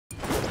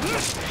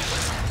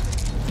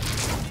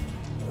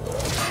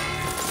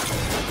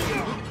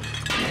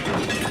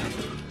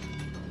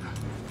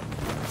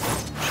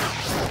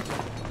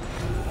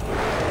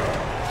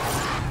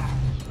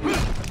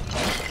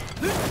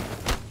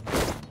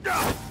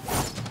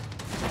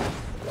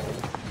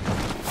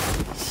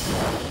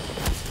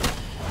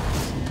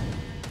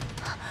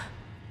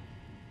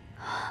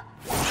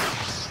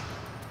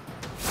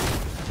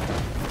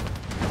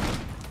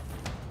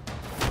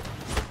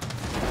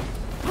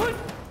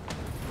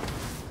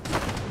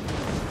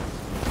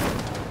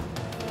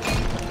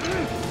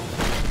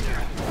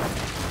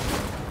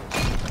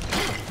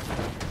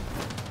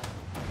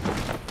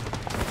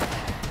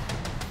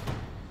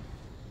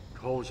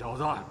小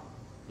子，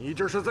你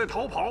这是在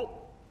逃跑，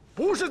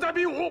不是在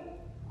比武。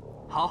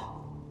好，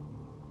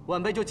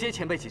晚辈就接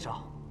前辈几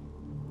招。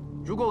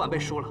如果晚辈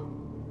输了，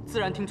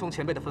自然听从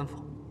前辈的吩咐。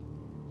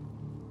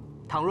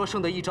倘若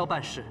胜得一招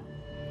半式，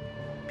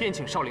便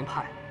请少林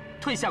派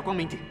退下光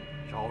明顶。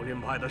少林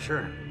派的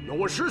事由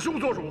我师兄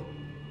做主。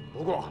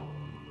不过，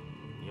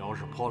你要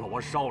是破了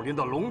我少林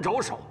的龙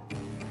爪手，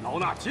老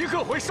衲即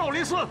刻回少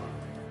林寺，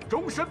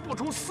终身不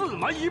出4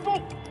门1步。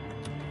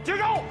接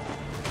招！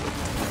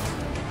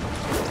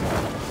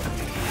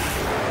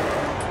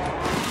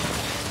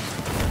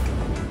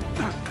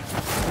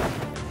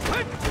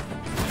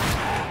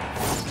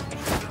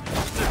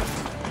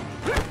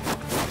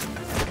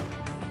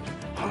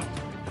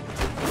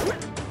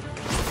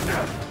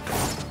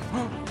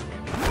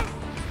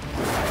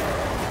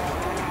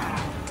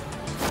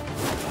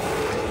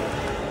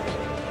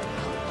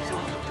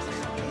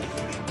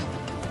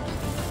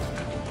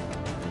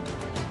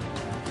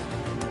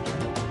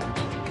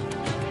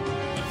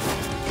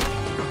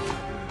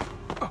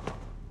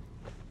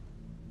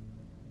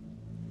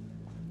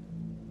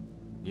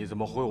 你怎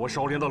么会我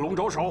少林的龙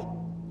爪手？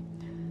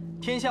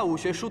天下武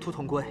学殊途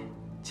同归，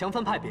强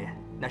分派别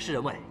乃是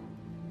人为。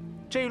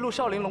这一路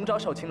少林龙爪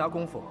手擒拿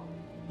功夫，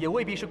也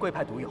未必是贵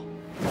派独有。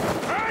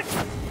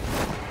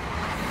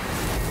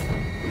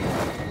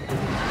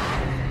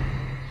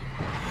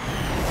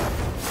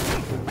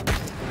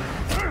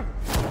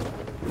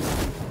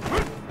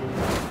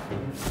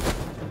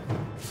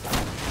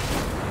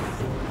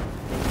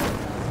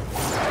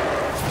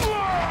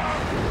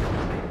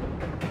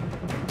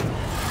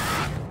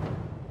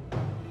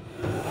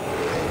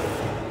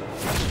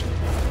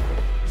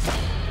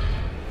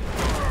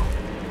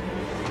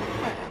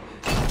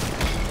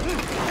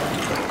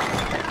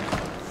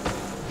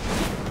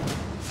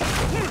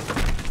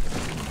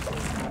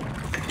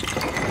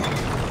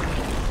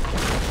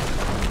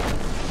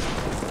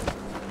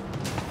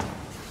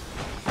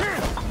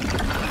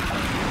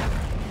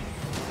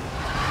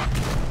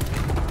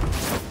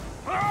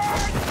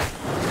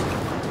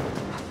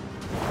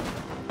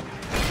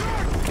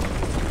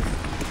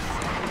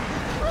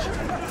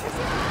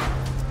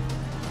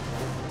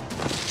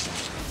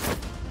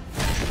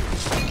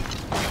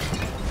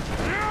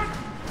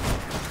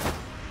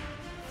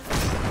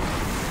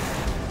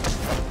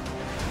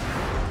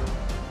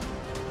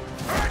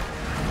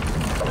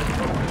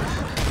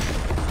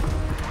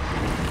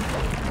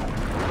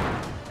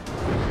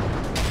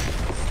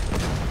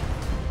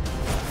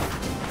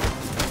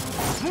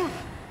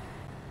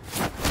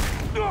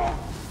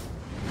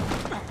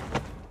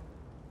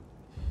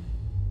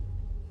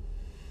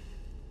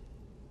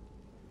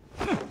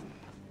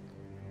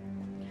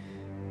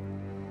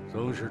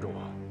曾施主，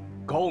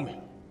高明，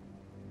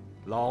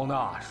老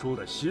衲输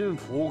得心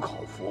服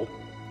口服。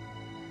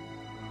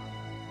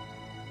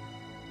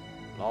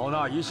老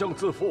衲一向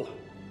自负，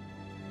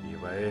以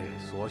为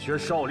所学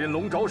少林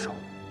龙爪手，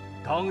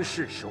当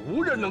世是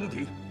无人能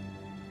敌。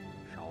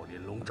少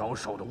林龙爪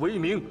手的威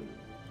名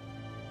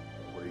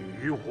毁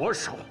于我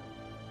手，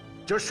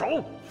这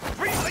手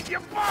废了也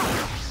罢。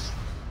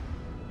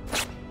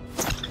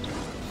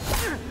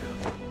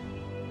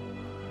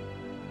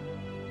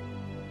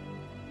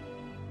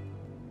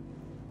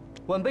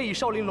 晚辈以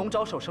少林龙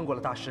爪手胜过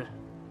了大师，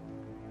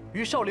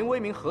于少林威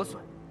名何损？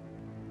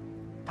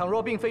倘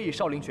若并非以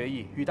少林绝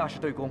艺与大师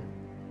对攻，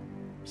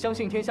相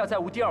信天下再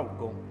无第二武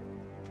功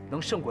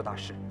能胜过大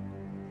师。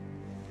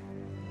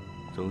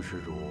曾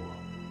施主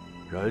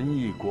仁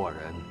义过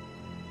人，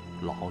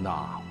老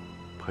衲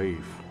佩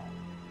服。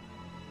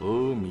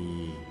阿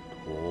弥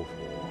陀佛。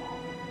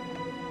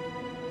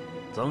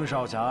曾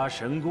少侠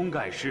神功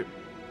盖世，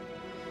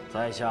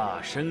在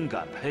下深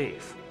感佩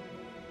服。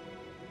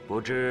 不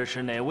知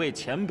是哪位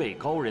前辈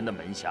高人的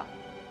门下，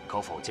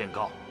可否见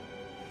告？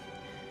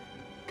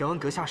敢问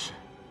阁下是？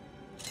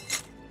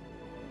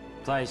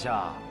在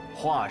下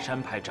华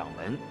山派掌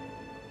门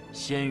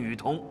仙于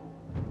通。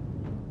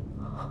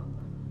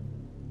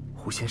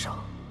胡先生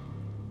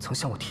曾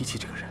向我提起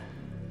这个人，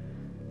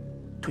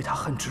对他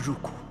恨之入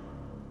骨。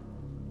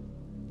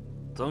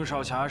曾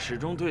少侠始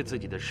终对自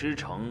己的师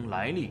承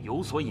来历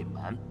有所隐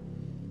瞒，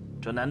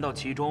这难道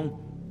其中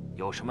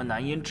有什么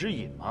难言之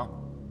隐吗？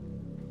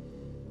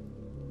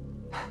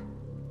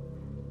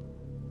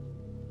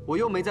 我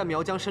又没在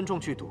苗疆身中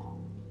剧毒，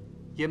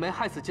也没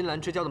害死金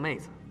兰之交的妹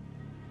子，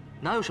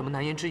哪有什么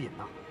难言之隐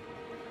呢？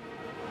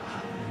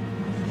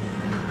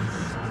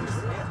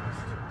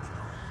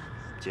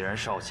既然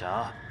少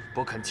侠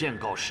不肯见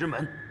告师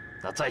门，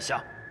那在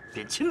下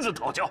便亲自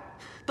讨教。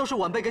倒是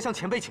晚辈该向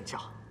前辈请教。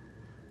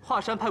华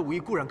山派武艺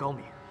固然高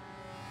明，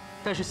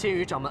但是仙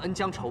于掌门恩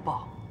将仇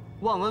报、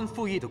忘恩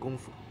负义的功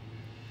夫，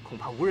恐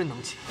怕无人能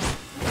及。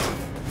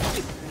 啊！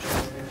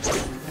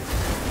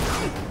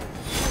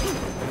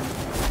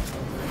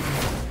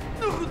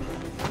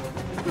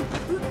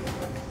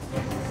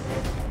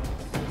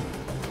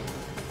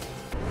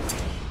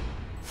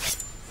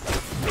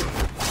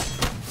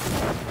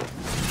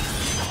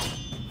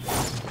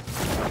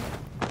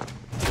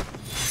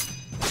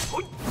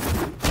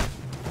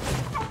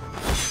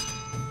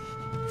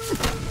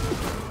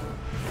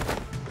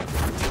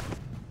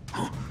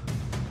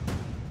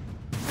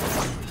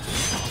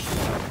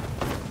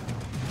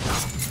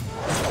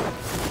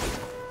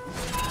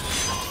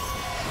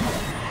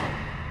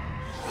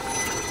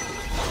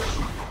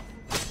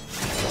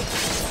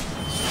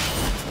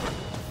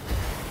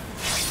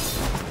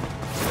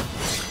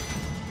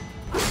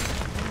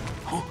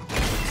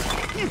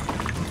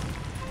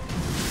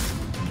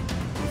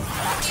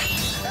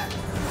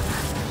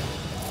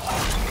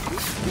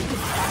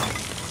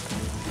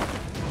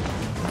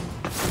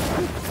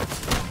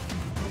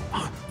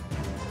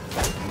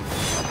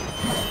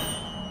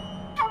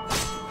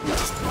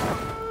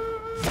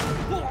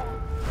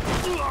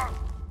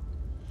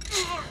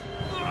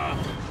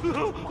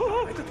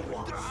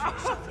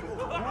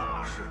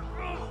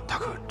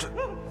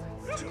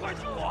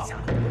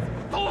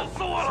痛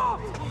死我了！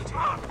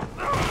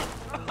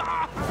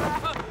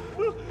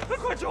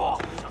快救我！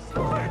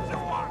快救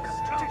我！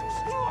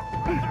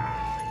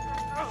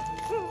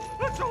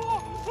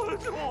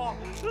救我！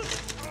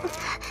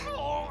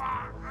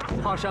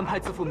华山派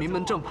自负名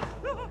门正派，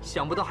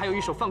想不到还有一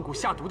手放蛊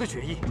下毒的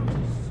绝艺。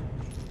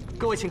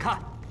各位请看。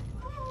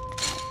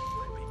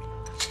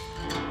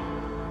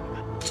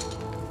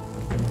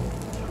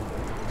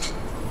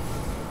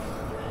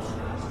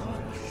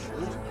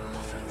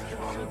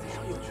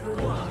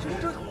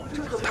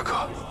 大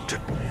哥，这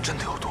真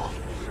的有毒。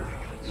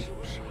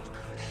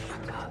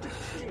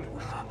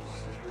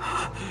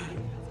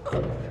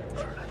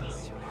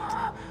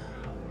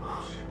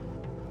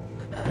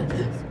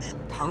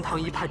堂堂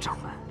一派掌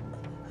门，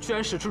居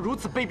然使出如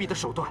此卑鄙的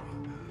手段，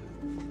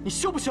你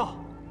羞不羞？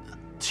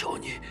求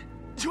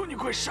你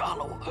快杀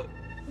了我！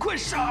快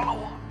杀了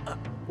我！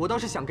我倒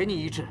是想给你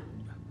医治，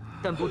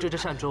但不知这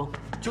扇中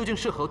究竟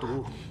是何毒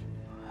物，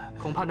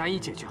恐怕难以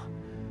解救。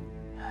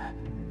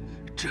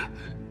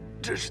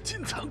 这是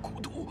金蚕蛊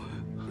毒，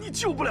你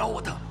救不了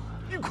我的，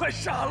你快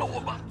杀了我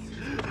吧！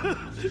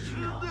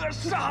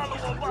杀了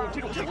我吧！这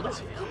种毒的，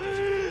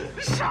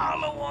杀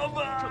了我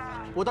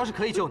吧！我倒是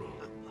可以救你，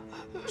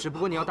只不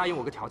过你要答应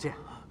我个条件，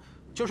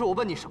就是我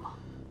问你什么，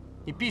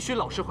你必须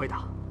老实回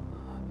答。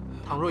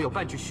倘若有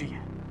半句虚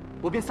言，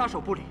我便撒手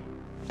不理，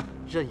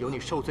任由你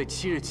受罪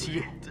7日7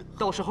夜，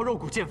到时候肉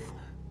骨见腐，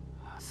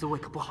滋味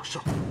可不好受。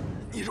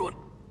你若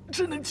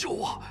真能救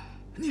我，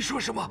你说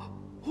什么？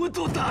 我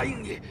都答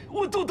应你，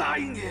我都答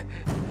应你。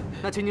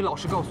那请你老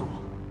实告诉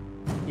我，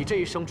你这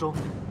一生中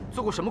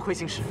做过什么亏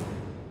心事？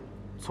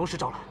从实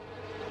招来。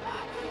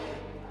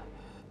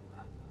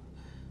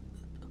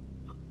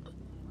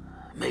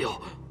没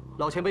有。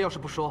老前辈要是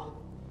不说，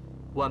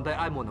晚辈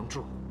爱莫能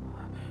助。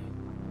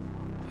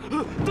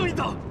等一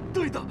等，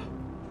等一等。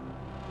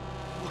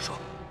我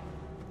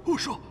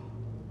说，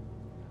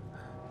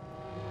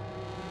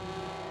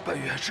白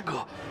元师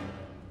哥，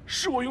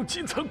是我用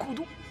金蚕蛊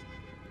毒。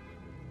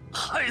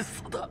 害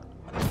死的！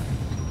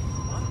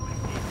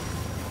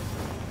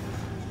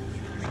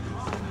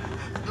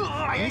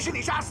白元是你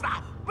杀死的，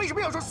为什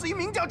么要说死于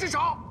明教之手？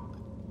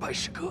白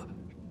师哥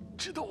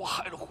知道我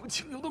害了胡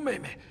青牛的妹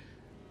妹，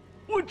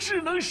我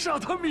只能杀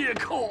他灭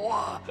口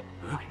啊！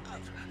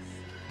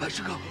白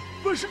师哥，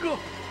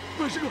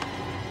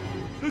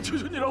求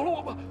求你饶了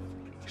我吧！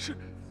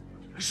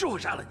是我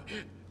杀了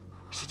你，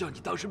谁叫你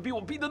当时逼我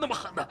逼得那么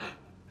狠呢？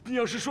你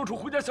要是说出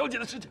胡家小姐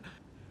的事情，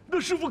那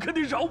师傅肯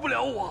定饶不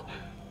了我。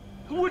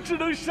 我只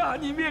能杀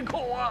你灭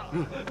口啊！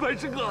白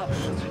师哥，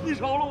你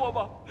饶了我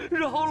吧，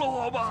饶了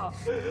我吧！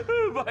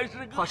白师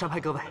哥，华山派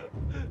各位，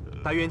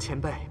白猿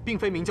前辈并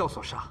非明教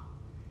所杀，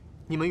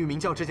你们与明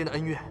教之间的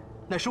恩怨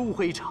乃是误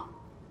会一场。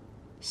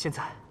现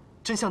在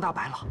真相大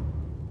白了。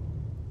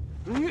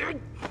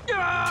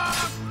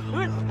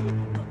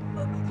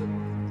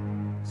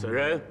此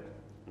人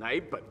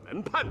乃本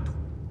门叛徒，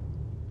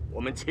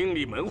我们清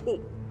理门户，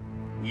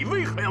你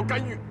为何要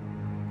干预？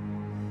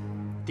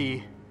第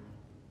一。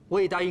 我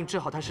已答应治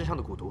好他身上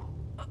的蛊毒，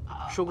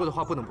说过的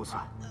话不能不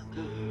算。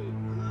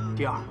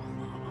第二，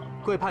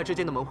贵派之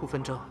间的门户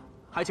纷争，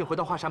还请回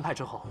到华山派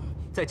之后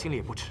再清理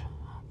也不迟。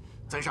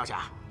曾少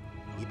侠，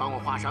你帮我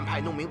华山派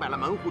弄明白了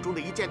门户中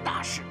的一件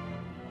大事，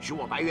使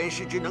我白猿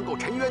师之能够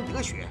沉冤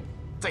得雪，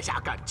在下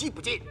感激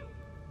不尽。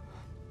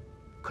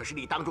可是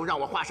你当众让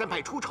我华山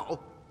派出丑，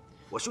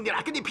我兄弟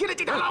俩跟你拼了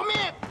这条老命！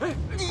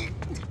你，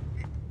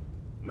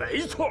没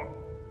错，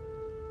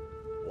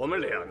我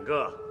们两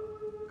个。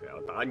 要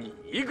打你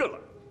一个了，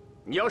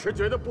你要是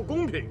觉得不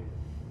公平，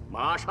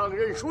马上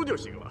认输就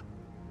行了。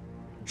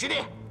师弟，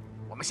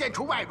我们先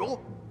除外辱，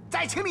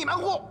再清理门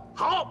户。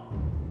好，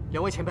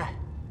两位前辈，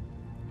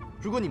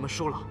如果你们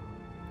输了，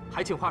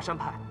还请华山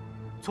派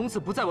从此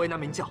不再为难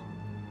明教。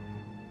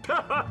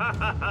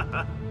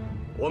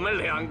我们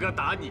两个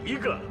打你一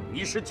个，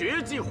你是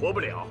绝技活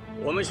不了。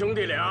我们兄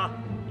弟俩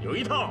有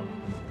一套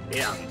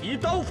两敌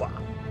刀法，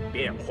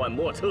变幻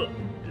莫测，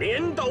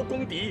连刀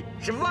攻敌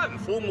是万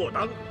夫莫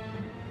当。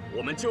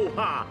 我们就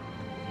怕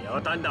你要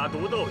单打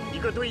独斗，1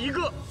个对1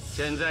个。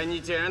现在你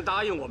既然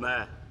答应我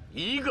们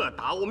1个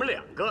打我们2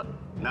个，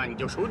那你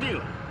就输定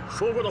了。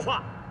说过的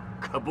话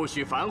可不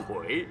许反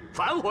悔，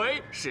反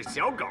悔是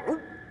小狗。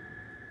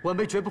晚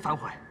辈绝不反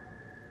悔，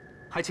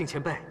还请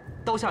前辈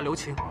刀下留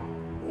情。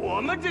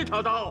我们这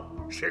套刀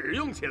使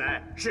用起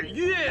来是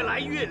越来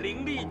越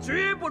凌厉，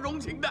绝不容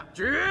情的，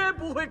绝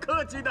不会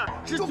客气的，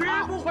是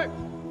绝不会。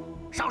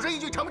少说一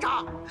句成不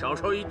成？少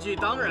说一句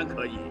当然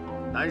可以。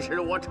 但是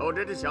我瞅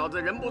着这小子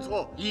人不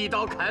错，一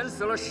刀砍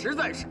死了，实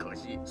在是可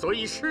惜，所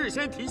以事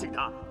先提醒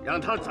他，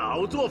让他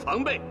早做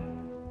防备。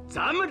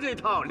咱们这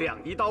套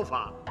两敌刀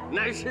法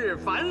乃是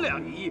反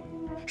两仪，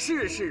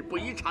事事不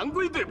依常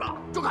规，对吧？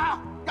住口！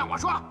让我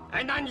说。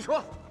哎，那你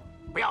说，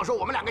不要说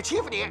我们两个欺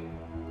负你，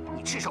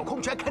你赤手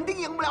空拳肯定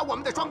赢不了我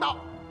们的双刀。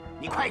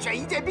你快选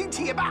一件兵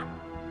器也罢。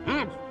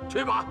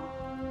去吧。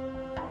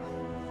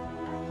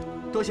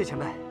多谢前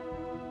辈。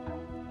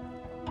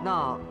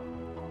那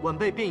晚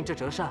辈便以这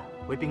折扇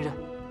为兵刃。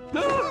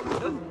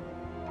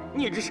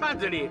你这扇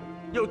子里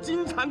又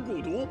金蝉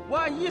蛊毒，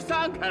万一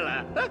散开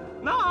来，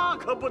那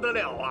可不得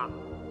了啊！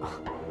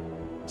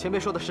前辈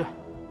说的是，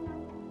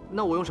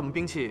那我用什么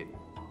兵器，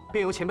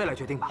便由前辈来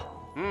决定吧。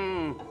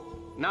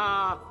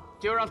那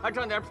就让他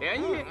占点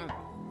便宜。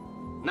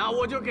那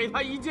我就给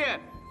他一件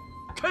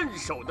趁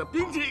手的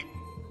兵器。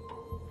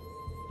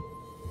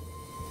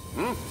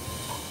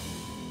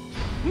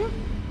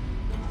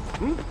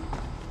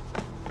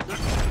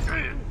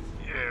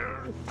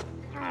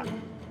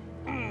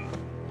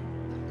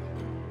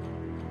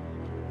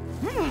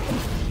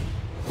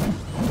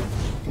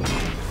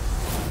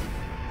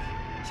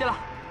谢了。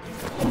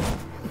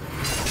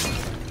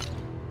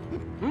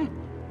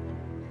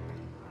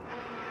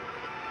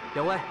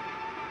两位，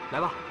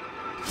来吧。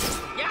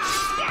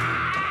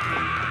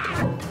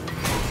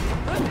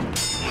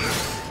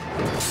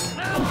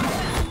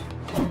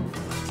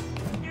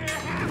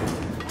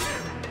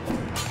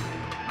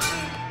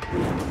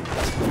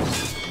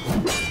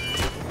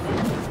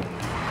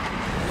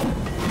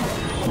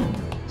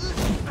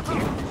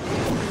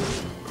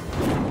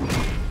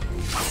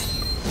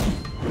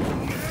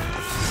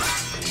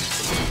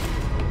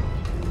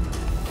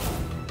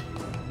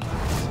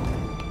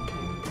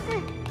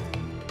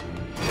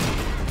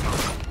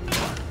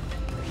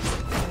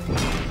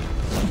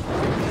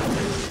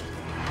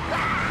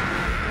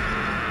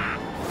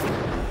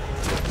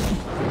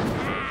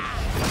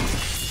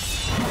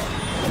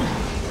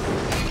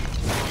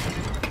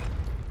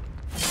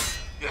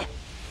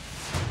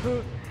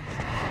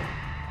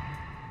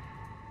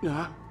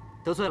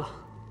得罪了，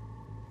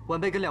晚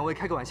辈跟两位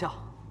开个玩笑。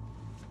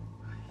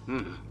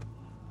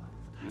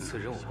此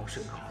人我方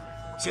甚高。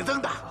姓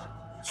曾的，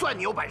算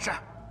你有本事，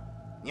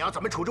你要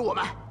怎么处置我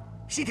们？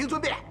悉听尊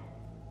便。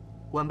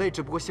晚辈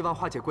只不过希望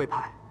化解贵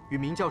派与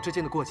明教之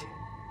间的过节，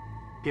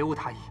别无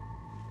他意。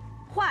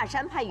华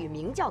山派与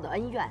明教的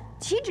恩怨，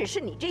岂止是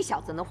你这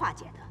小子能化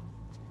解的？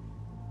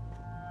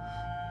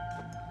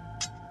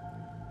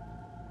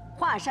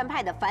华山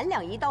派的反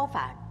两仪刀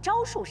法，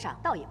招数上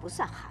倒也不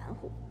算含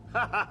糊。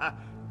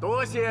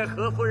多谢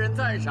何夫人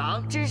赞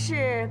赏。只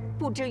是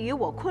不知与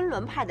我昆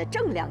仑派的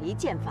正两仪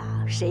剑法，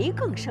谁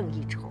更胜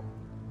一筹？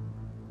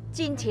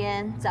今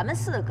天咱们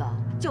4个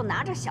就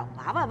拿着小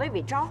娃娃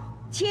为招，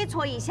切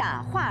磋一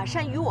下华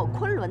山与我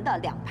昆仑的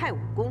两派武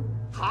功。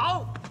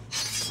好。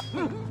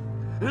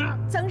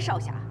曾少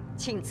侠，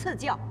请赐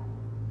教。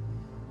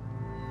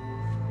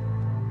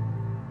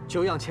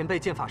久仰前辈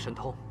剑法神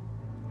通，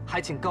还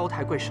请高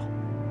抬贵手。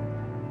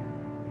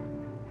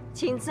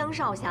请曾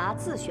少侠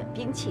自选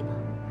兵器吧。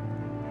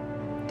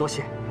多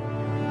谢。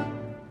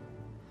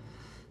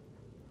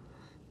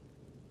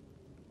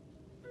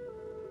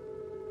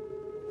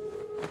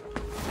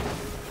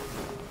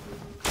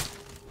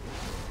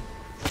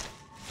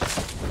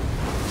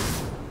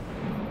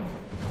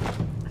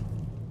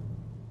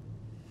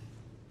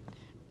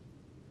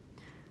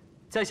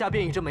在下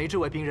便以这梅枝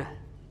为兵刃，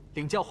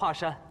领教华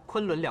山、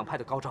昆仑两派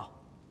的高招。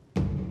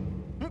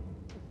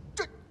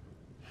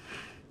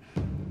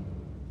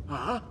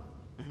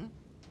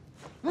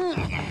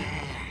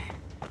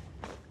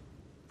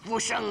福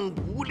生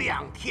无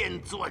量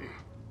天尊。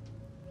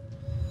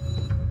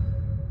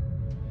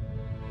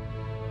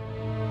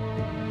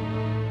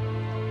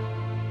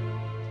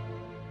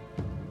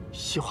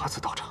西华子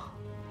道长，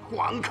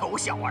黄口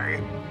小儿，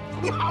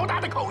你好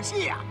大的口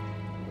气呀！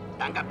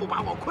胆敢不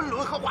把我昆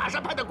仑和华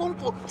山派的功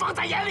夫放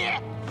在眼里！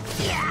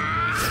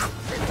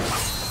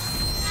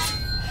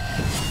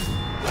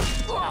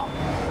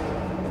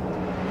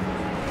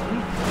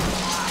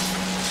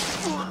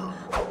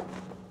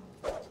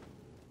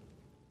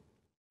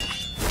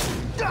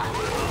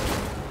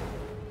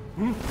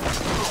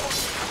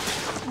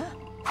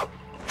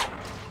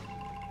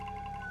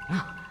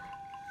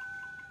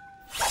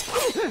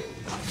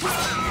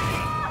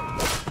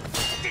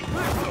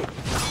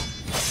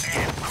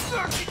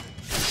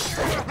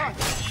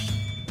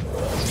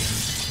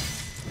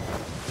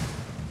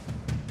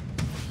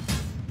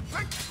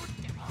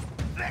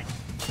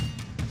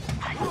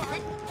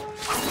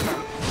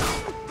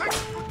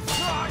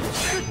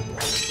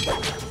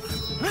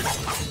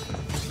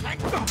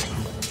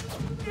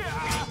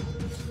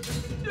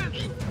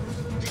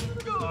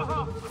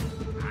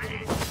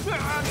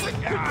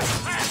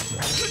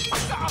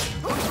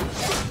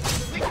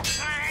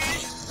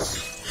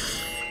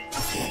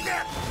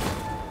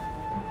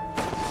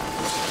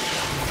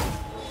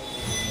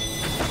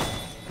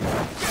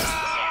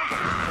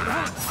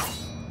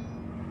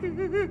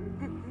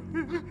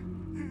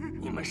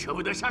你们舍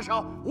不得下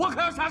手，我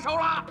可要下手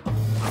了！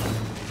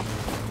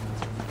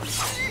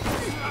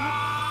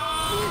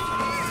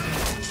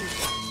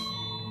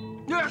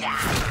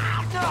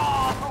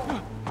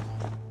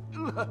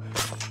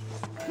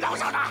老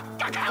小子，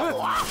敢砍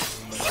我！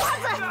西华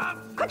子，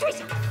快退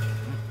下！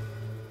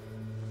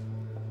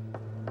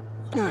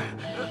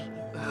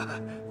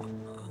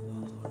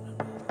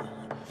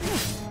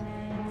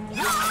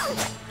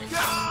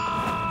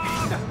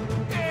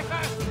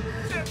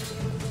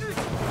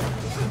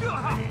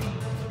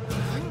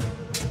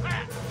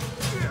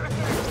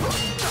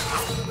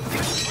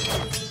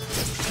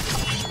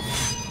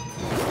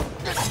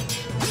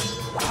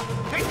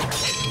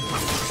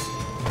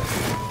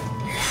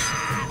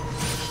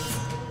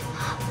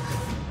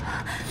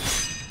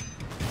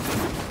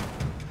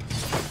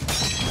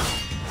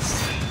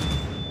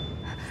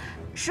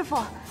师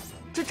傅，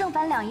这正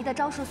反两仪的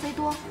招数虽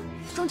多，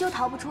终究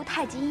逃不出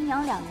太极阴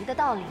阳两仪的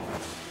道理。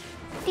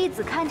弟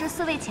子看这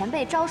4位前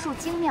辈招数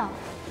精妙，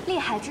厉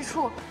害之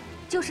处，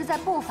就是在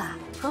步法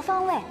和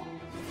方位。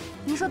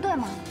您说对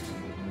吗？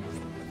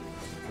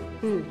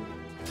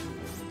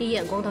你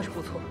眼光倒是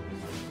不错，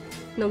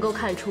能够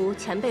看出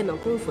前辈们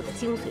功夫的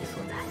精髓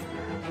所在。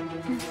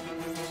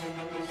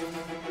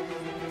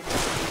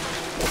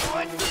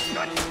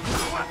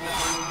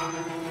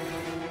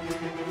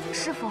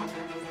师傅，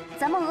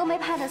咱们峨眉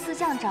派的4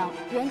象掌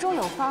圆中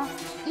有方，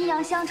阴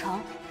阳相承，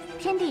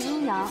天地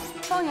阴阳，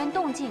方圆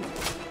动静，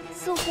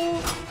似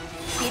乎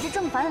比这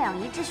正反两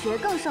仪之学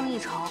更胜一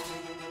筹。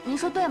您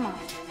说对吗？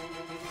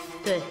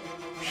对，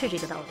是这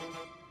个道理。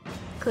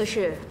可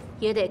是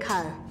也得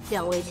看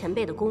2位前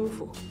辈的功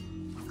夫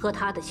和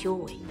他的修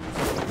为。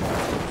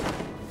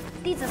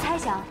弟子猜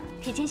想，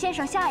铁琴先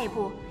生下一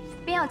步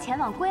便要前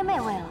往龟妹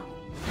位了。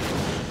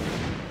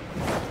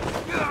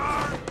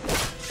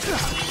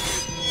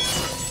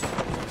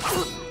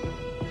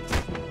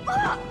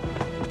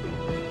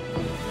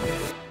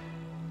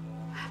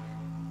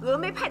峨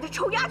眉派的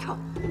臭丫头，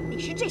你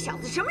是这小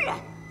子什么人？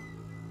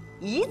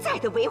一再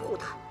的维护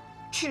他，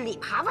吃里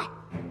扒外，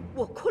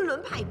我昆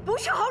仑派不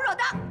是好惹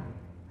的。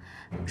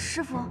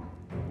师傅，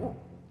我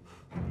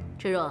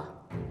芷若，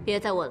别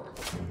再问了。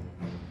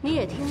你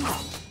也听到，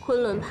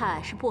昆仑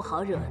派是不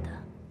好惹的。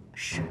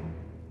是。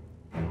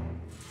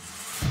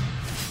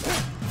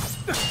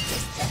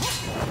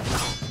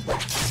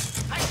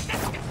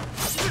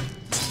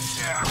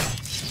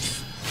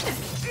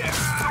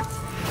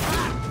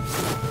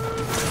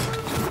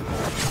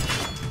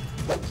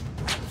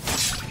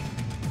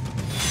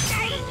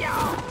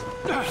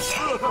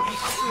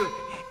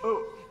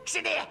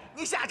师弟，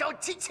你下手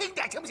轻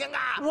点行不行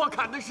啊？我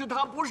砍的是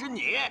他，不是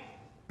你。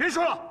别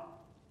说了，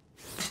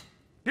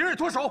别人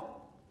脱手。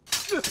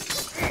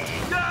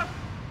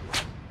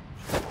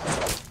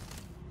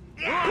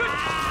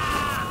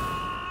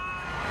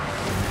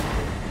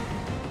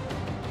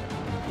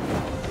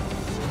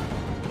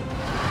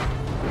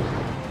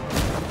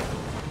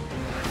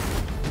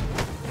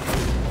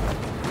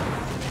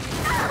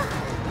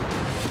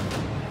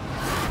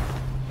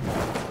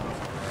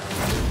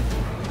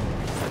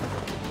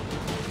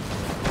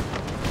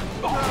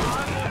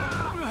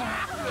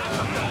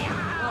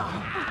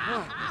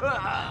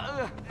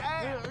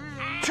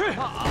去！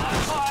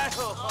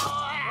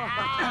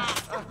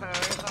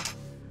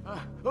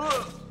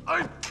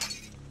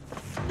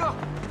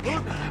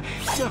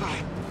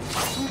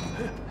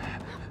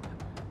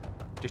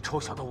这臭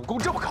小子武功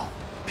这么高，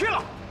拼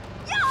了！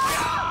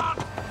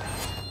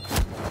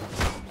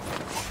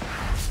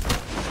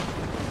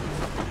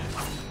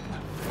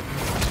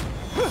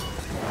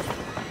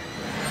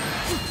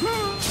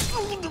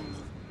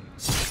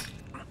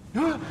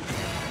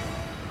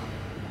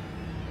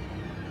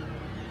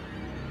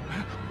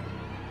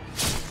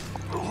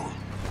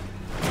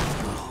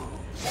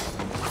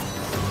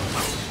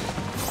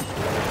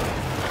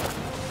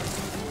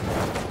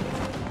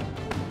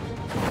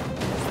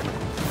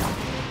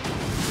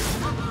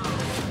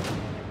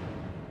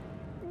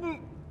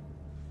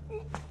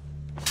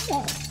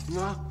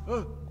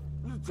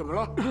怎么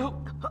了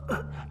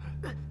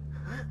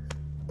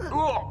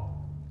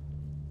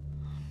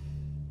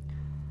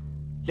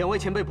？2位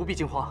前辈不必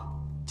惊慌，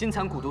金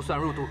蚕蛊毒虽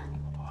然入肚，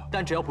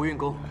但只要不运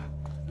功，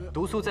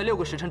毒素在6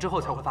个时辰之后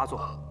才会发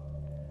作。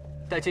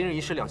待今日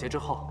仪式了结之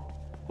后，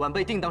晚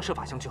辈定当设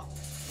法相救。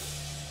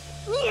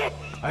你，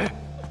哎，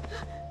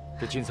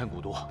这金蚕蛊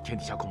毒，天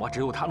底下恐怕只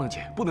有他能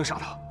解，不能杀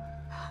他。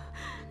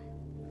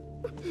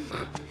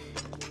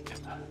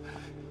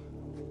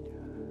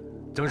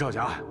曾少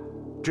侠，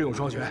智勇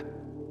双全，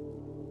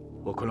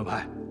我昆仑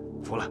派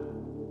服了。